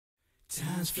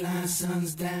Time's flying,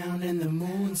 sun's down and the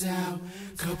moon's out.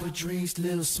 Couple drinks,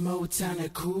 little smoke, time to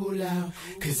cool out.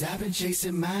 Cause I've been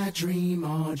chasing my dream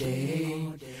all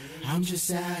day. I'm just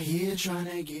out here trying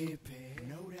to get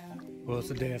paid. Well, it's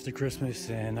the day after Christmas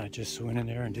and I just went in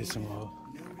there and did some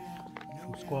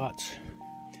squats.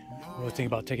 I was thinking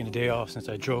about taking a day off since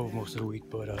I drove most of the week,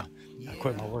 but I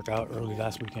quit my workout early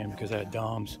last weekend because I had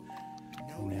DOMs.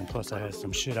 And then plus I had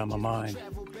some shit on my mind.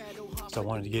 So I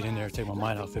wanted to get in there, take my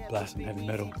mind off it, blast some heavy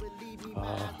metal.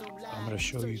 I'm going to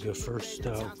show you the first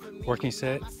working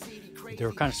set. They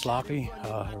were kind of sloppy.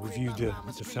 I reviewed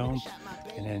the film,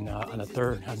 and then on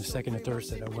the second and third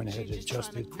set, I went ahead and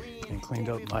adjusted and cleaned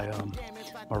up my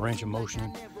range of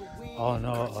motion. All in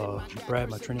all, Brad,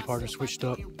 my training partner, switched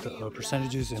up the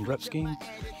percentages and rep scheme.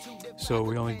 So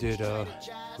we only did,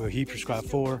 well, he prescribed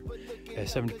 4 at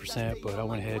 70%, but I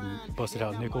went ahead and busted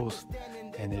out nickels,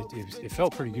 and it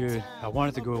felt pretty good. I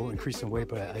wanted to go increase some weight,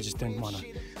 but I just didn't want to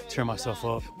tear myself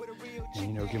up and,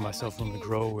 you know, give myself room to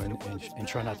grow and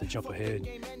try not to jump ahead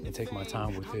and take my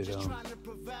time with it.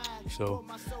 So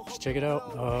just check it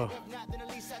out.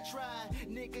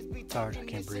 Tired, I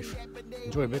can't breathe.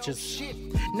 Enjoy, bitches.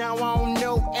 Now I don't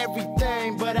know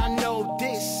everything, but I know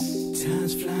this.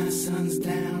 Time's flying, sun's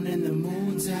down and the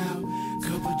moon's out.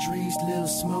 Couple drinks, little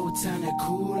smoke, time to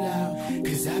cool out.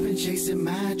 Cause I've been chasing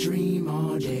my dream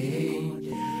all day.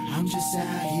 I'm just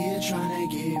out here trying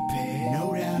to get paid.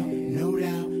 No doubt, no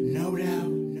doubt, no doubt,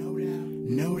 no doubt,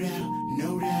 no doubt,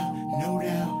 no doubt, no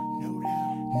doubt,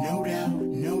 no doubt,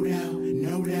 no doubt,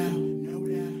 no doubt,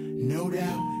 no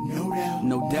doubt, no doubt,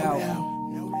 no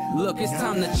doubt. Look, it's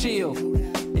time to chill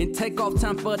and take off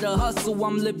time for the hustle.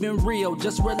 I'm living real.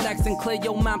 Just relax and clear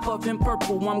your mind, puffin'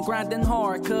 purple. I'm grinding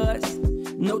hard, cuz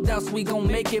no doubts we gon'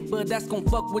 make it, but that's gon'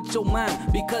 fuck with your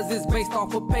mind because it's based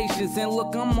off of patience. And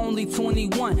look, I'm only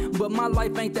 21, but my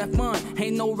life ain't that fun.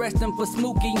 Ain't no resting for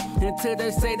Smokey until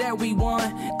they say that we won.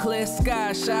 Clear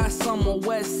sky, shy summer,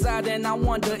 west side, and I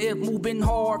wonder if moving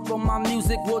hard for my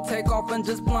music will take off and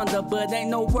just plunder. But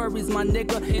ain't no worries, my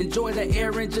nigga. Enjoy the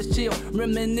air and just chill.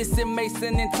 Reminiscing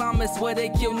Mason and Thomas where they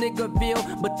kill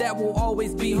Niggerville, but that will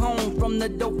always be home. From the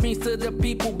dope fiends to the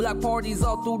people, block parties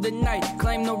all through the night.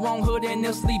 Claim the wrong hood and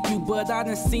they'll sleep you, but I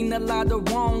done seen a lot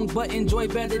of wrong, but enjoy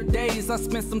better days. I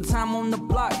spent some time on the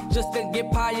block just to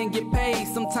get pie and get paid.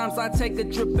 Sometimes I take a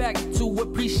trip back to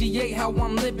appreciate how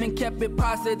I'm living, kept it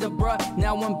positive, bruh.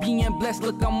 Now I'm being blessed,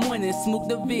 look, I'm winning, Smoke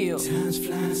the Ville. Time's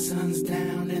flying, sun's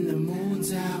down and the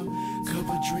moon's out.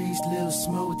 Couple drinks, little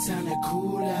smoke, time to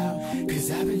cool out. Cause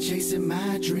I've been chasing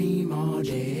my dream all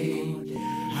day.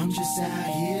 I'm just out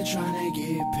here trying to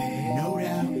get paid. No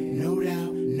doubt, no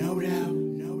doubt, no doubt,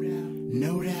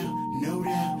 no doubt, no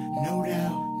doubt, no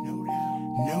doubt,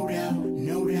 no doubt,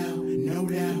 no doubt, no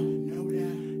doubt,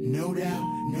 no doubt,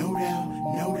 no doubt,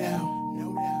 no doubt,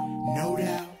 no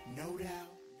doubt, no doubt.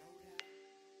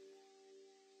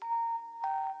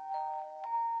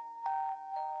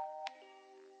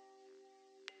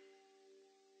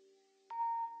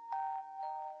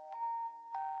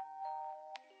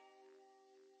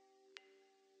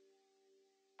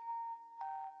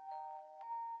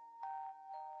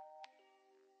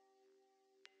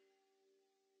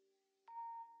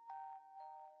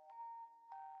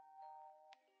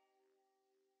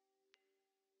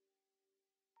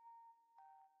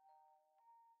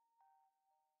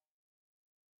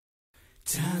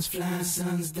 Time's flying,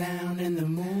 sun's down and the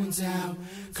moon's out.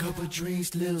 Couple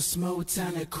drinks, little smoke,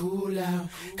 time to cool out.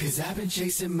 Cause I've been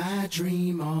chasing my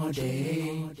dream all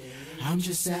day. I'm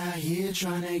just out here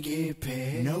trying to get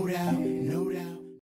paid. No doubt, no doubt.